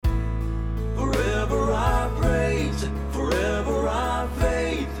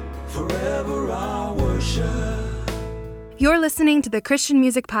You're listening to the Christian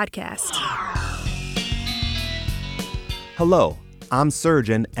Music Podcast. Hello, I'm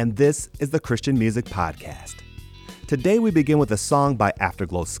Surgeon, and this is the Christian Music Podcast. Today we begin with a song by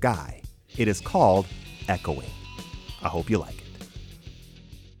Afterglow Sky. It is called Echoing. I hope you like it.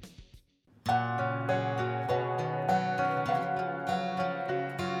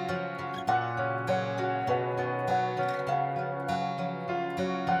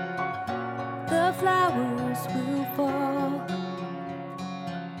 The flowers will fall,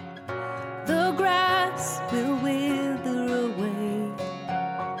 the grass will wither away,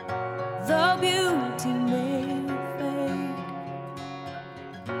 the beauty may fade.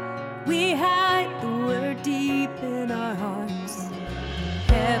 We hide the word deep in our hearts.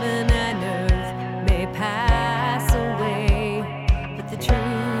 Heaven and earth may pass away, but the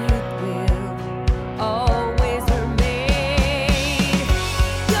truth will always remain.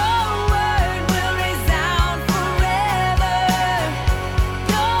 Your word will resound forever.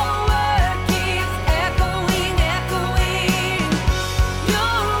 Your word keeps echoing, echoing.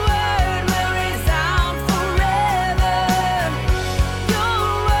 Your word will resound forever. Your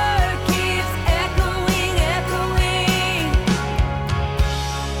word keeps echoing, echoing.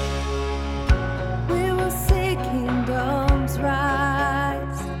 We will see kingdoms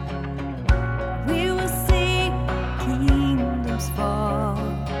rise. We will see kingdoms fall.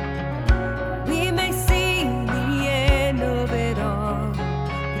 We may see the end of it all,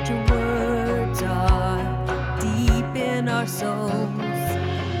 but your words are deep in our souls.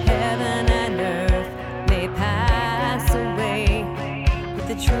 Heaven and earth may pass away, but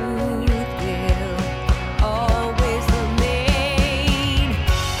the truth will always remain.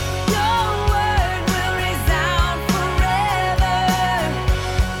 Your word will resound forever.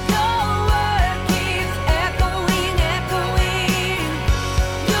 Your word keeps echoing, echoing.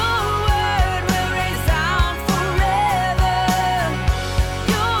 Your word will resound forever.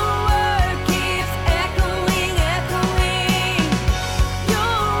 Your word keeps echoing, echoing.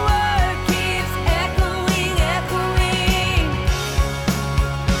 Your word keeps echoing, echoing.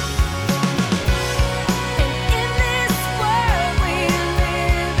 And in this world we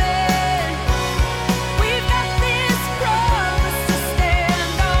live in, we've got this promise to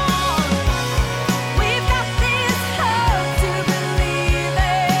stand on. We've got this hope to believe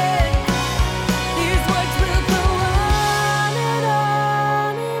in. These words will go on and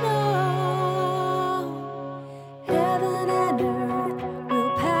on and on. Heaven and earth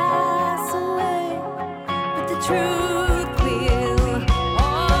will pass away, but the truth will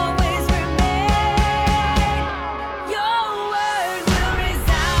always remain. Your word will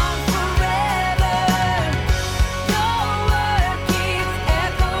resound forever. Your word keeps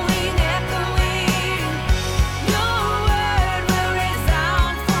echoing, echoing. Your word will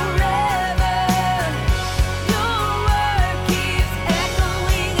resound forever. Your word keeps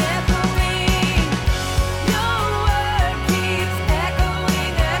echoing, echoing. Your word keeps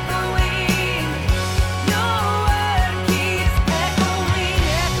echoing, echoing. Your word keeps echoing,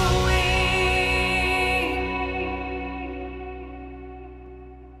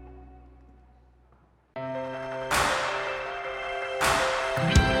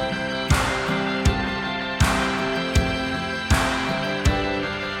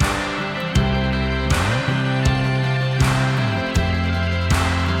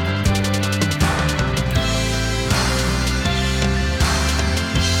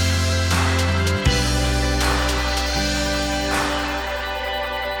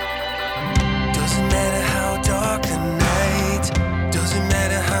 Doesn't matter how dark the night, doesn't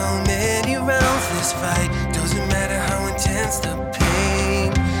matter how many rounds this fight, doesn't matter how intense the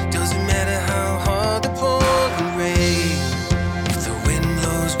pain, doesn't matter how hard the pouring rain. If the wind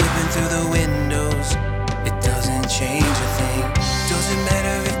blows whipping through the windows, it doesn't change a thing. Doesn't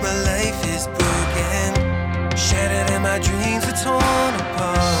matter if my life is broken, shattered and my dreams are torn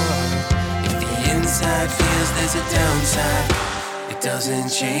apart. If the inside feels there's a downside, it doesn't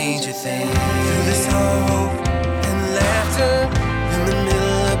change a thing. Through the sorrow and laughter, in the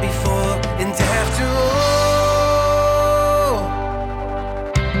middle of before and after all,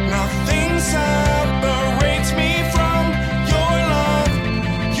 nothing separates me from your love,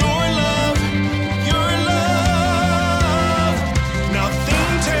 your love, your love. Nothing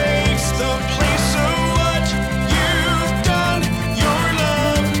takes the place of what you've done. Your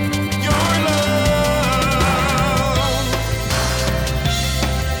love, your love.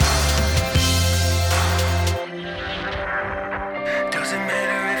 Doesn't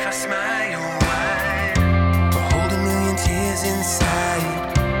matter if I smile wide,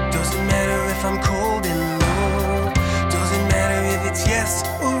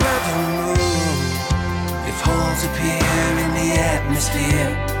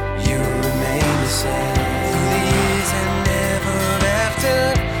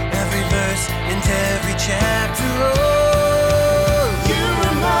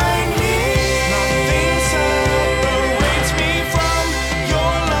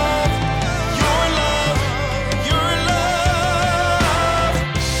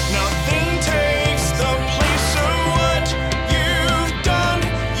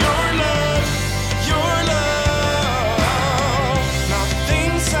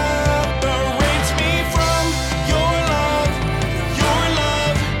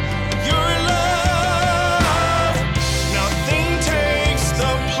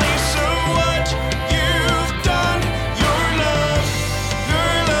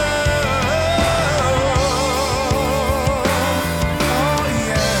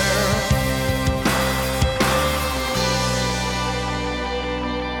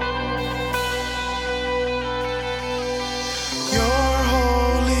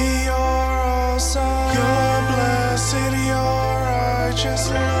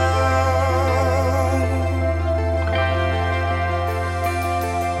 righteous love.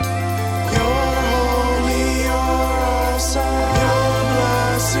 You're holy, you're awesome, you're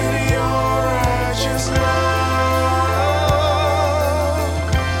blessed, you're righteous love.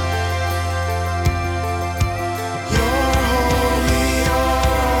 You're holy, you're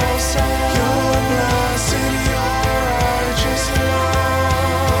awesome, you're blessed, you're righteous love.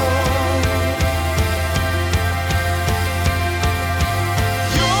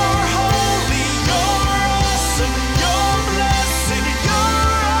 You're holy, you're awesome, you're blessed, you're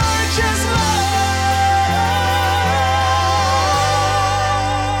righteous love.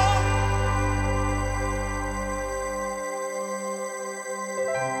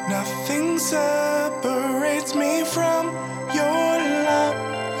 Nothing separates me from your love,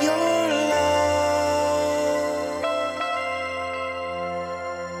 your love.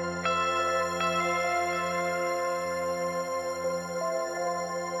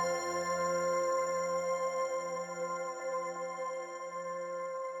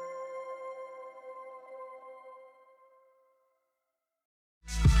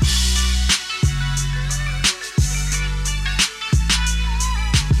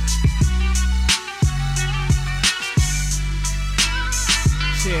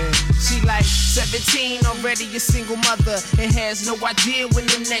 Yeah, she like 17, already a single mother, and has no idea when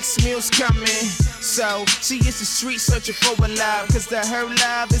the next meal's coming. So she is the street searching for a love, cause her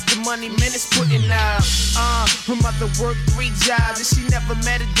love is the money men is putting up. Her mother worked 3 jobs, and she never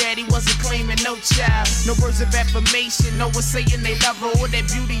met her daddy, wasn't claiming no child. No words of affirmation, no one saying they love her, or that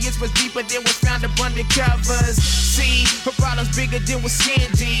beauty is what's deeper than what's found up under covers. See, her problem's bigger than what's skin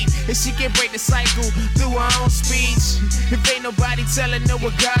deep, and she can break the cycle through her own speech. If ain't nobody telling her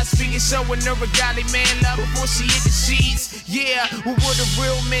what God's speaking, showing her a godly man love before she hit the sheets. Yeah, well, will the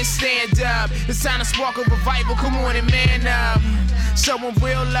real men stand up? It's time to spark a revival, come on and man up. Showing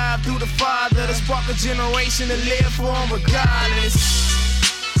real love through the Father, to spark a generation to live for him regardless.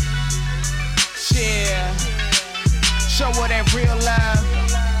 Yeah, show her that real love.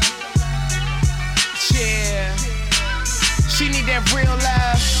 Yeah, she need that real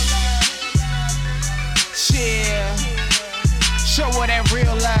love. Yeah, show her that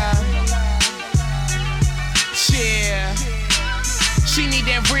real love. Yeah, she need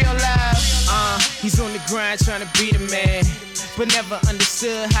that real love. He's on the grind trying to be the man, but never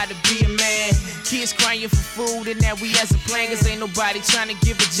understood how to be a man. Kids crying for food, and now we as a plan, cause ain't nobody trying to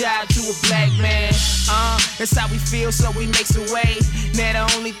give a job to a black man. That's how we feel, so we makes a way. Now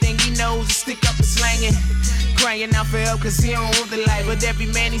the only thing he knows is stick up and slanging. Crying out for help cause he don't want the life, but every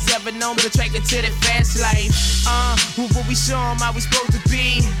man he's ever known but attracted to that fast life. Who will we show him how we supposed to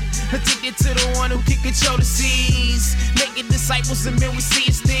be? Addicted to the one who can control the seas, making disciples and men we see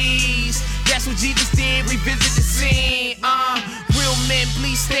as thieves. That's what Jesus did, revisit the scene. Real men,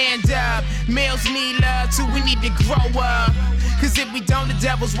 please stand up. Males need love too, we need to grow up. Cause if we don't, the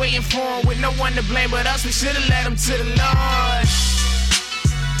devil's waiting for him with no one to blame but us. We should've led him to the Lord.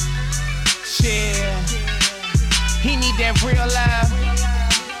 Yeah, he need that real love.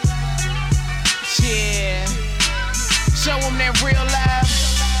 Yeah, show him that real love.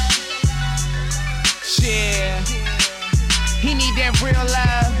 Yeah, he need that real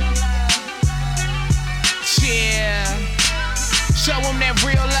love. Yeah, show him that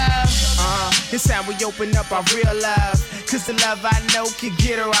real love. It's time we open up our real love, cause the love I know can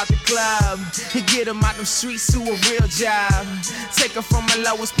get her out the club and get him out them streets to a real job. Take her from her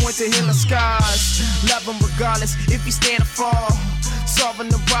lowest point to heal her scars. Love him regardless if he stand or fall. Solving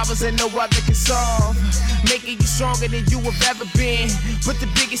the problems that no other can solve. Making you stronger than you have ever been. But the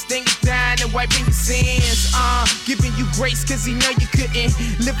biggest thing is dying and wiping your sins. Giving you grace cause he know you couldn't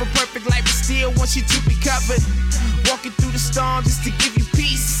live a perfect life but still wants you to be covered. Walking through the storm just to give you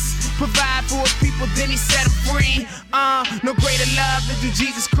peace. Provide for his people, then he set them free. No greater love than through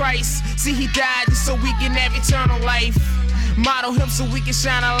Jesus Christ. See, he died just so we can have eternal life. Model him so we can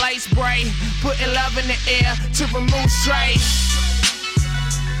shine our lights bright. Putting love in the air to remove strife.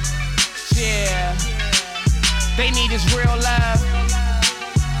 Yeah, they need his real love.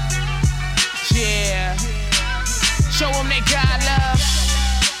 Yeah, show him that God love.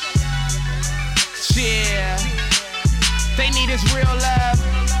 Yeah, they need his real love.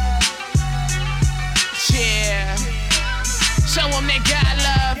 Yeah, show him that God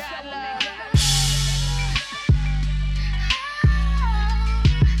love.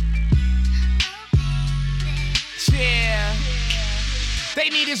 Yeah, they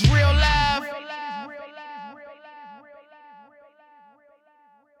need his real love.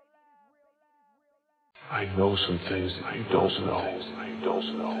 I know some things that you don't know.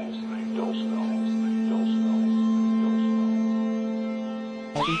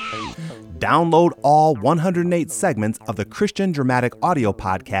 Download all 108 segments of the Christian dramatic audio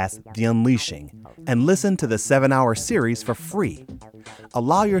podcast, The Unleashing, and listen to the 7-hour series for free.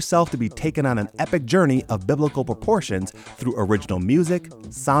 Allow yourself to be taken on an epic journey of biblical proportions through original music,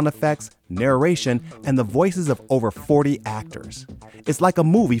 sound effects, narration, and the voices of over 40 actors. It's like a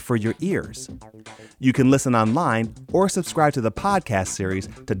movie for your ears. You can listen online or subscribe to the podcast series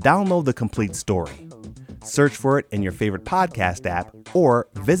to download the complete story. Search for it in your favorite podcast app or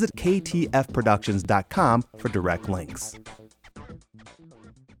visit ktfproductions.com for direct links.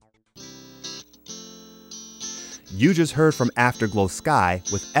 You just heard from Afterglow Sky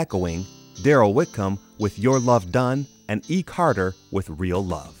with Echoing, Daryl Whitcomb with Your Love Done, and E. Carter with Real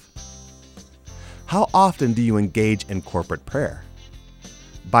Love. How often do you engage in corporate prayer?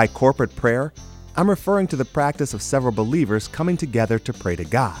 By corporate prayer, I'm referring to the practice of several believers coming together to pray to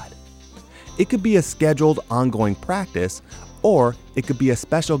God. It could be a scheduled, ongoing practice, or it could be a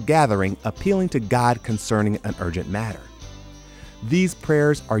special gathering appealing to God concerning an urgent matter. These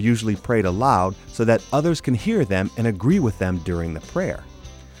prayers are usually prayed aloud so that others can hear them and agree with them during the prayer.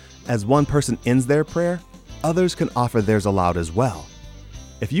 As one person ends their prayer, others can offer theirs aloud as well.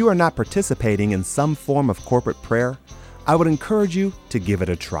 If you are not participating in some form of corporate prayer, I would encourage you to give it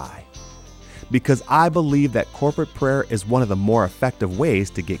a try. Because I believe that corporate prayer is one of the more effective ways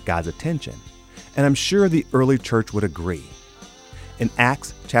to get God's attention, and I'm sure the early church would agree. In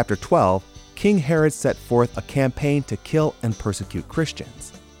Acts chapter 12, King Herod set forth a campaign to kill and persecute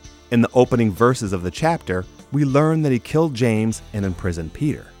Christians. In the opening verses of the chapter, we learn that he killed James and imprisoned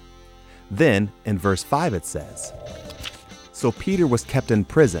Peter. Then, in verse 5 it says, "So Peter was kept in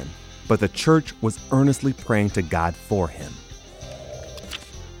prison, but the church was earnestly praying to God for him."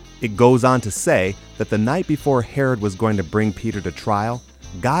 It goes on to say that the night before Herod was going to bring Peter to trial,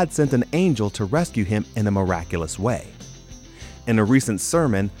 God sent an angel to rescue him in a miraculous way. In a recent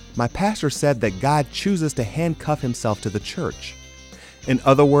sermon, my pastor said that God chooses to handcuff himself to the church. In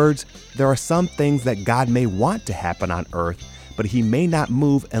other words, there are some things that God may want to happen on earth, but he may not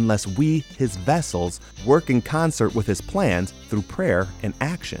move unless we, his vessels, work in concert with his plans through prayer and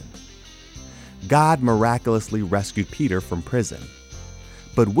action. God miraculously rescued Peter from prison.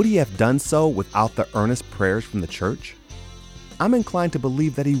 But would he have done so without the earnest prayers from the church? I'm inclined to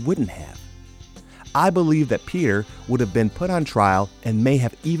believe that he wouldn't have. I believe that Peter would have been put on trial and may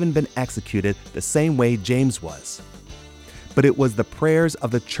have even been executed the same way James was. But it was the prayers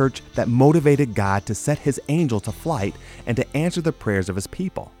of the church that motivated God to set his angel to flight and to answer the prayers of his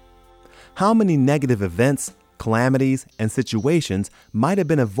people. How many negative events, calamities, and situations might have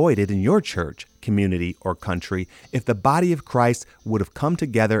been avoided in your church, community, or country if the body of Christ would have come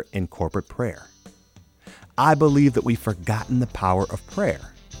together in corporate prayer? I believe that we've forgotten the power of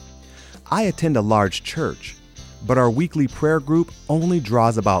prayer. I attend a large church, but our weekly prayer group only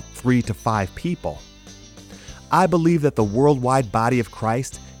draws about 3 to 5 people. I believe that the worldwide body of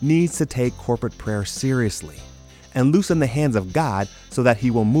Christ needs to take corporate prayer seriously and loosen the hands of God so that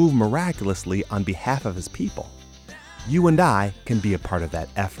he will move miraculously on behalf of his people. You and I can be a part of that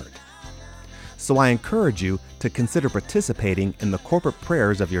effort. So I encourage you to consider participating in the corporate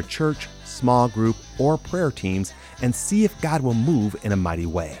prayers of your church, small group, or prayer teams and see if God will move in a mighty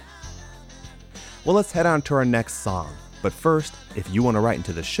way. Well, let's head on to our next song. But first, if you want to write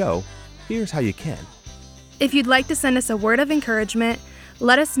into the show, here's how you can. If you'd like to send us a word of encouragement,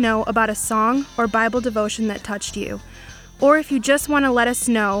 let us know about a song or Bible devotion that touched you. Or if you just want to let us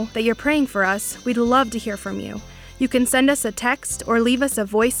know that you're praying for us, we'd love to hear from you. You can send us a text or leave us a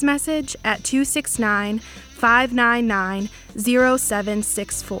voice message at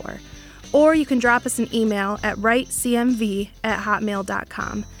 269-599-0764. Or you can drop us an email at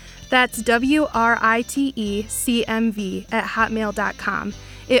writecmv@hotmail.com. That's WRITECMV@hotmail.com.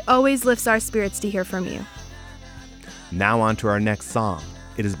 It always lifts our spirits to hear from you. Now on to our next song.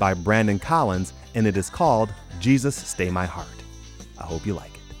 It is by Brandon Collins, and it is called Jesus Stay My Heart. I hope you like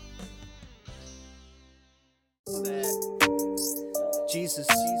it. Jesus,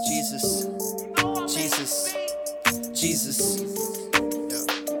 Jesus, Jesus, Jesus,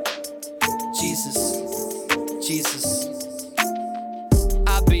 Jesus, Jesus.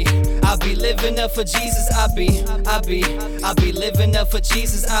 I be living up for Jesus. I be living up for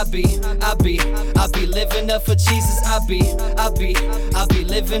Jesus. I be living up for Jesus. I be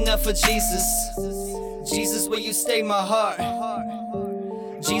living up for Jesus. Jesus, where you stay my heart.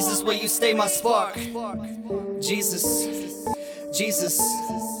 Jesus, where you stay my spark. Jesus, Jesus,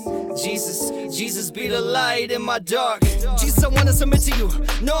 Jesus be the light in my dark. Jesus, I wanna submit to you.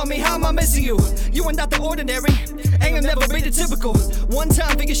 Know me, how am I missing you? You are not the ordinary, ain't gonna never be the typical. One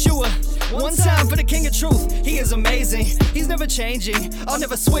time for Yeshua, one time for the King of Truth. He is amazing, he's never changing. I'll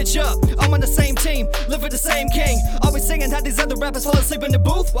never switch up, I'm on the same team, live for the same king. Always singing how these other rappers fall asleep in the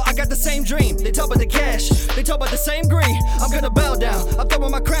booth. Well, I got the same dream. They talk about the cash, they talk about the same green. I'm gonna bow down, I'm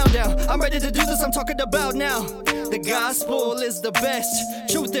throwing my crown down. I'm ready to do this, I'm talking about now. The gospel is the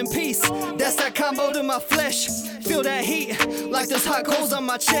best, truth and peace, that's that combo to my flesh. Feel that heat, like there's hot coals on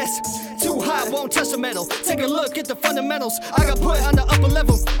my chest. Too hot, won't touch the metal. Take a look at the fundamentals. I got put on the upper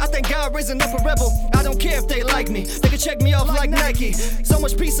level. I thank God raising up a rebel. I don't care if they like me, they can check me off like Nike. So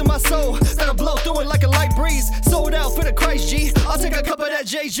much peace in my soul, that'll blow through it like a light breeze. Sold out for the Christ G, I'll take a cup of that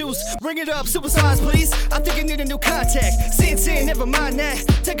J juice. Bring it up, supersize please. I think you need a new contact. Sin, never mind that.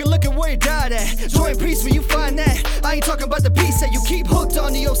 Take a look at where you died at. Joy and peace where you find that. I ain't talking about the peace that you keep hooked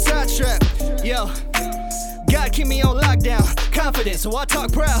onto your side trap. Yo, God keep me on lockdown, confident, so I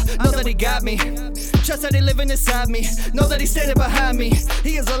talk proud. Know that he got me, trust that he living inside me. Know that he's standing behind me.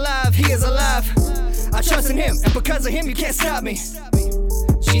 He is alive, he is alive. I trust in him, and because of him you can't stop me.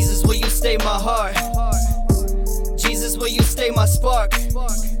 Jesus, will you stay my heart? Jesus, will you stay my spark?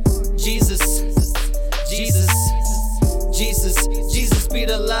 Jesus, Jesus, Jesus, Jesus be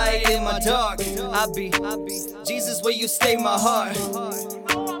the light in my dark. I be Jesus, will you stay my heart?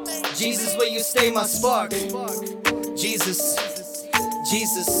 Jesus, will you stay my spark? Jesus,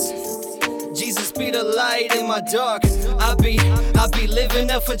 Jesus, Jesus be the light in my dark. I be living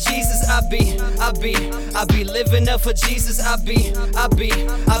up for Jesus. I be living up for Jesus. I be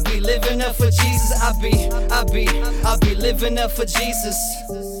living up for Jesus. I be living up for Jesus.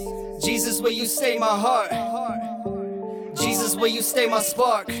 Jesus, will you stay my heart? Jesus, will you stay my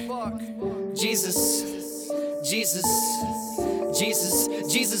spark? Jesus, Jesus, Jesus,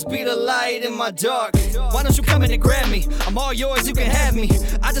 Jesus be the light in my dark. Why don't you come in and grab me? I'm all yours, you can have me.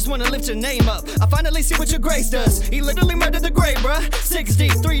 I just wanna lift your name up. I finally see what your grace does. He literally murdered the grave, bruh. 6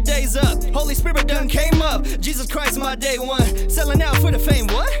 deep, 3 days up. Holy Spirit done came up. Jesus Christ, my day one. Selling out for the fame,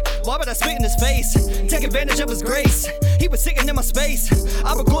 what? Why would I spit in his face? Take advantage of his grace. He was sitting in my space.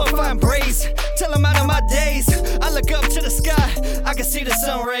 I would glorify and praise. Tell him out of my days. I look up to the sky. I can see the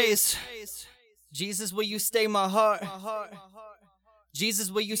sun rays. Jesus, will you stay my heart?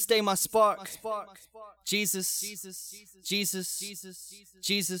 Jesus, will you stay my spark? Jesus, Jesus,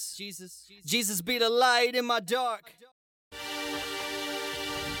 Jesus, Jesus be the light in my dark.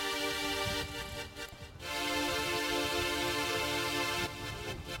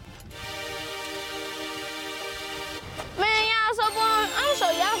 Man, y'all so boring. I'm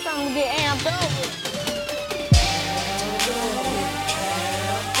sure y'all something to get amped up.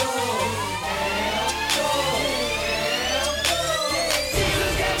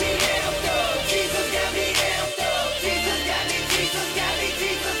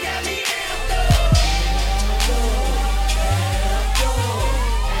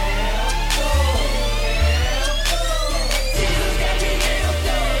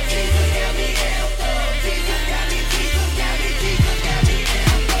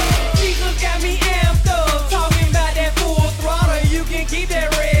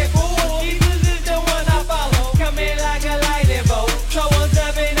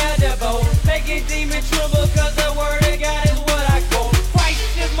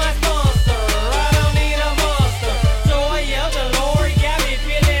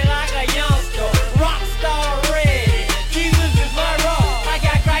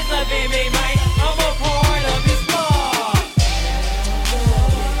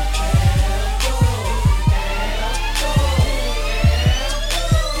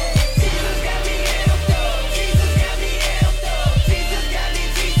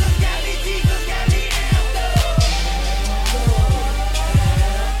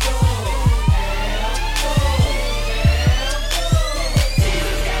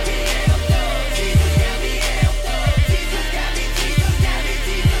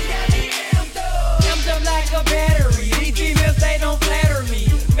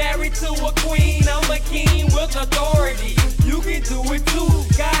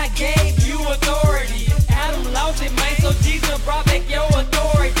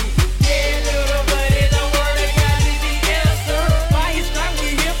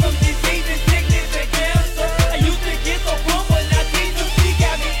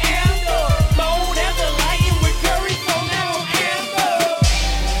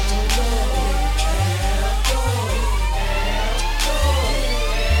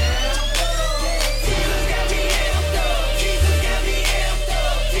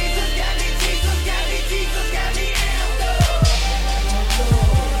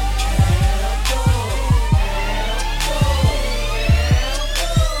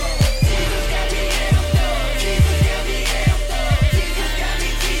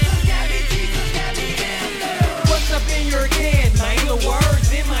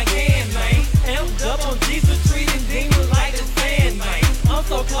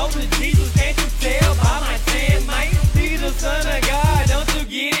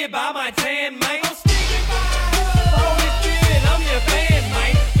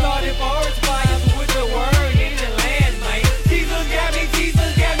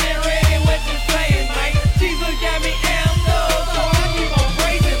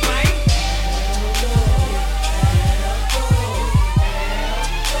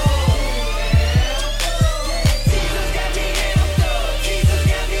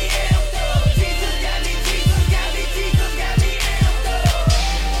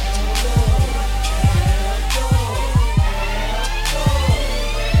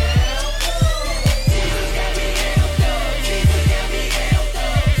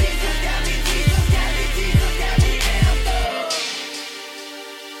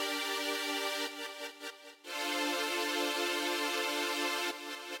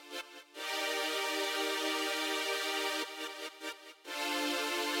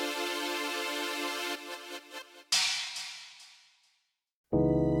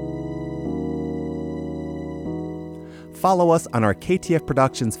 Follow us on our KTF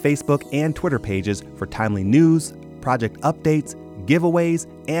Productions Facebook and Twitter pages for timely news, project updates,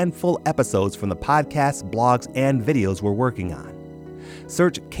 giveaways, and full episodes from the podcasts, blogs, and videos we're working on.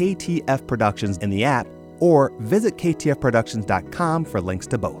 Search KTF Productions in the app or visit ktfproductions.com for links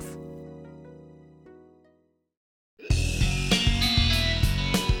to both.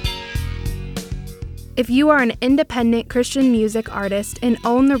 If you are an independent Christian music artist and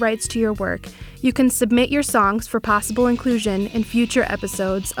own the rights to your work, you can submit your songs for possible inclusion in future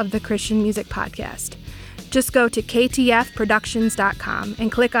episodes of the Christian Music Podcast. Just go to ktfproductions.com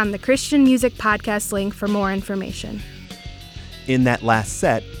and click on the Christian Music Podcast link for more information. In that last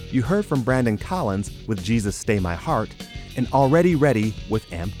set, you heard from Brandon Collins with Jesus Stay My Heart and Already Ready with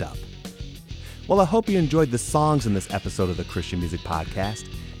Amped Up. Well, I hope you enjoyed the songs in this episode of the Christian Music Podcast,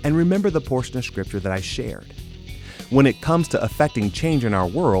 and remember the portion of scripture that I shared. When it comes to affecting change in our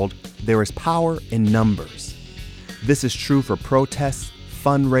world, there is power in numbers. This is true for protests,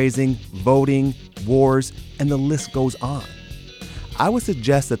 fundraising, voting, wars, and the list goes on. I would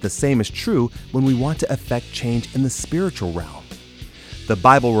suggest that the same is true when we want to affect change in the spiritual realm. The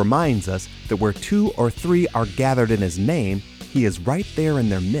Bible reminds us that where 2 or 3 are gathered in His name, He is right there in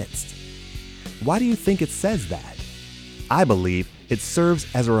their midst. Why do you think it says that? I believe it serves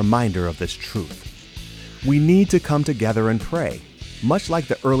as a reminder of this truth. We need to come together and pray, much like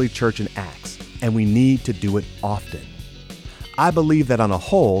the early church in Acts, and we need to do it often. I believe that on a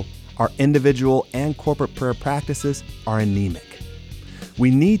whole, our individual and corporate prayer practices are anemic.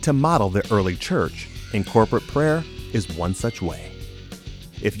 We need to model the early church, and corporate prayer is one such way.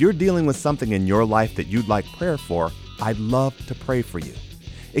 If you're dealing with something in your life that you'd like prayer for, I'd love to pray for you.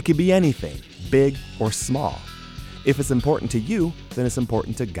 It could be anything, big or small. If it's important to you, then it's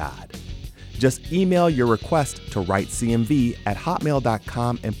important to God. Just email your request to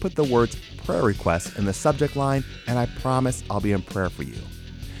writecmv@hotmail.com and put the words prayer request in the subject line, and I promise I'll be in prayer for you.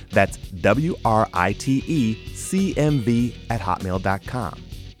 That's writecmv@hotmail.com.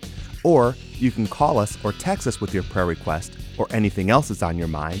 Or you can call us or text us with your prayer request or anything else that's on your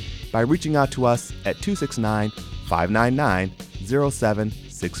mind by reaching out to us at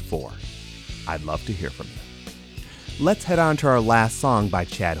 269-599-0764. I'd love to hear from you. Let's head on to our last song by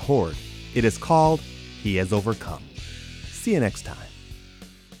Chad Horde. It is called He Has Overcome. See you next time.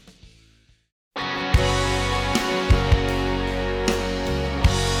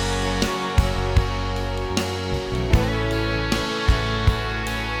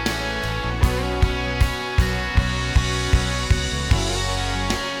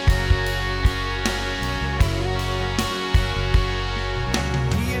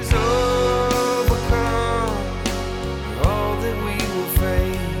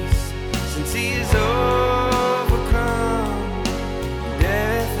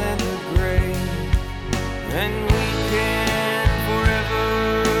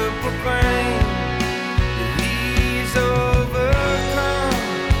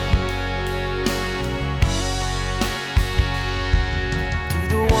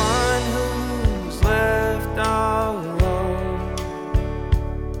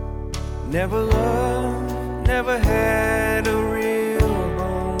 Never loved, never had a real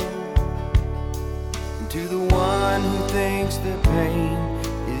home. And to the one who thinks that pain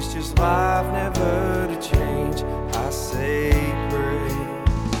is just life never to change, I say pray,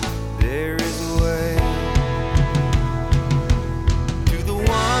 there is a way. To the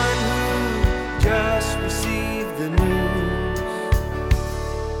one who just received the news,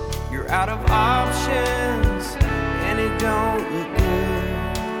 you're out of options and it don't look good.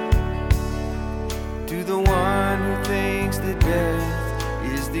 To the one who thinks that death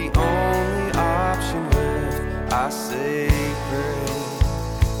is the only option left, I say pray,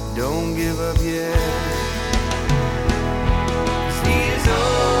 don't give up yet. 'Cause He is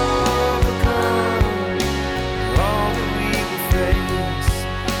overcome all that we will face,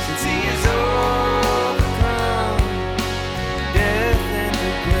 since He is overcome death and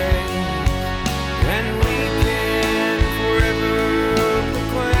the grave, and we can forever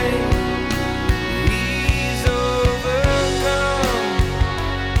proclaim He's overcome.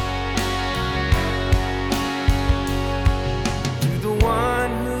 To the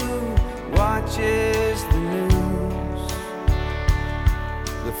one who watches the news,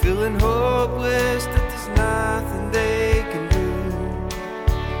 they're feeling hopeless that there's nothing they can do.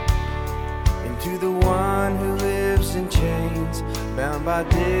 And to the one who lives in chains, bound by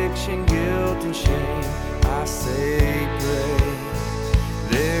addiction, guilt, and shame, I say pray,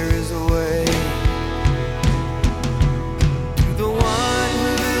 there is a way. To the one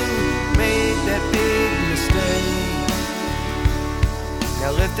who made that big mistake,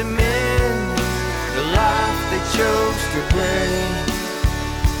 now let them in the life they chose to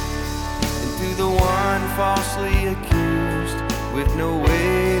falsely accused, with no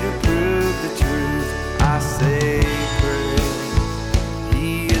way to prove the truth. I say pray,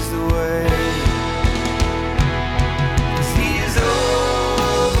 he is the way. 'Cause he has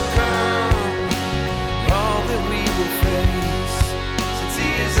overcome all that we will face, since he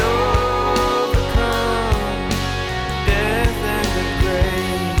has overcome death and the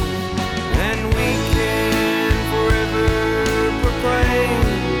grave, and we can forever proclaim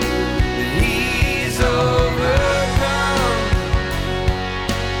that he's overcome.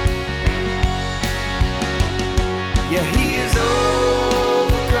 Yeah, he is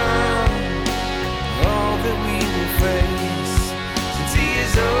overcome all that we will face, since he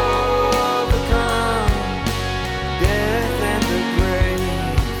is overcome death and the grave,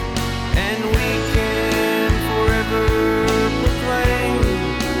 and we can forever proclaim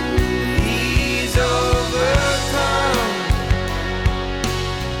that he's overcome.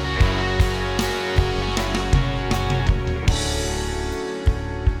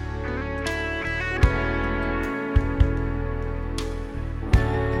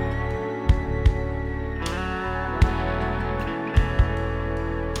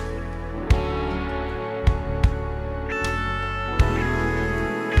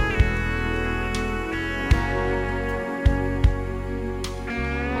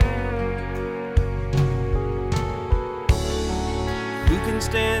 Who can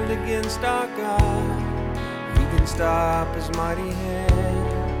stand against our God? Who can stop his mighty hand?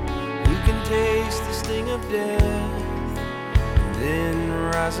 Who can taste the sting of death and then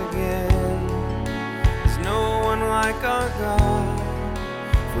rise again? There's no one like our God,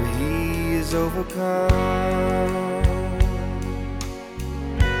 for he is overcome.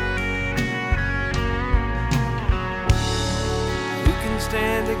 Who can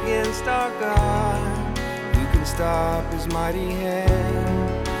stand against our God? Who can stop his mighty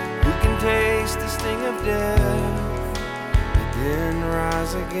hand? Who can taste the sting of death and then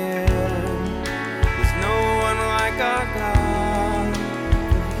rise again? There's no one like our God,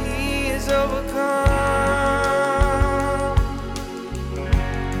 for he is overcome.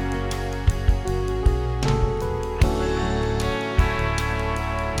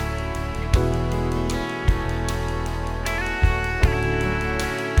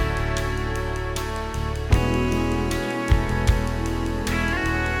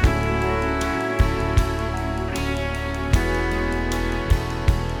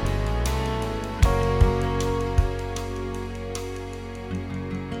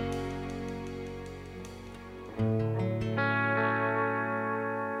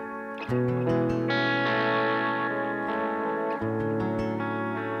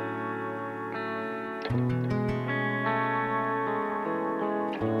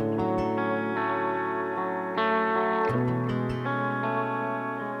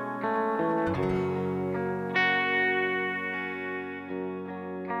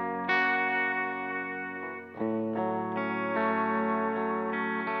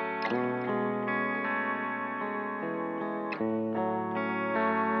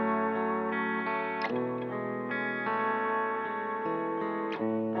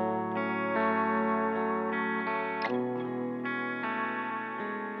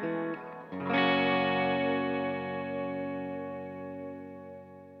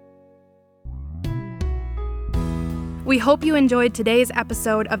 We hope you enjoyed today's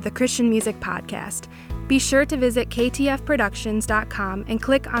episode of the Christian Music Podcast. Be sure to visit ktfproductions.com and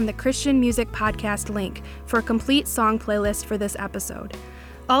click on the Christian Music Podcast link for a complete song playlist for this episode.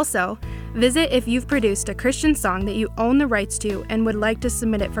 Also, visit if you've produced a Christian song that you own the rights to and would like to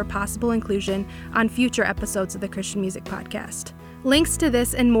submit it for possible inclusion on future episodes of the Christian Music Podcast. Links to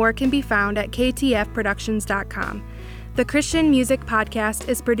this and more can be found at ktfproductions.com. The Christian Music Podcast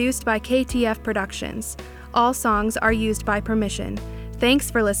is produced by KTF Productions. All songs are used by permission. Thanks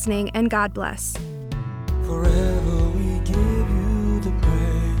for listening, and God bless. Forever.